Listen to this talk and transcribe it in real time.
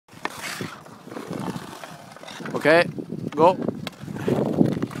Okay, go.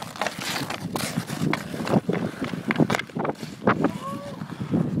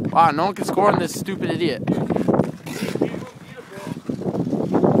 Wow, no one can score on this stupid idiot.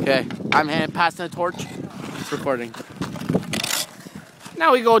 Okay, I'm passing the torch. It's recording.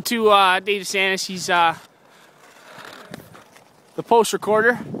 Now we go to Dave DeSantis. He's the post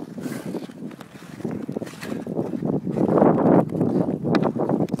recorder.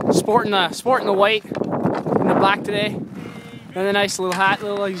 Sporting the white and the black today. And the nice little hat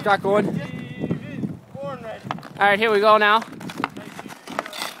he's got going. Alright, here we go now.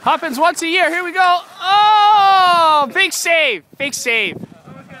 Happens once a year. Here we go. Oh! Big save. Big save.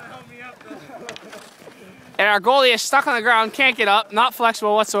 And our goalie is stuck on the ground. Can't get up. Not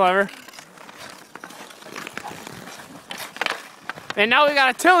flexible whatsoever. And now we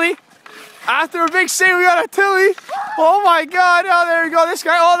got a Tilly. After a big save, we got a Tilly. Oh my God. Oh, there we go. This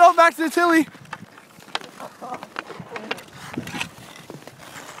guy. Oh no, back to the Tilly.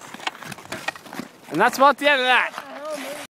 And that's about the end of that.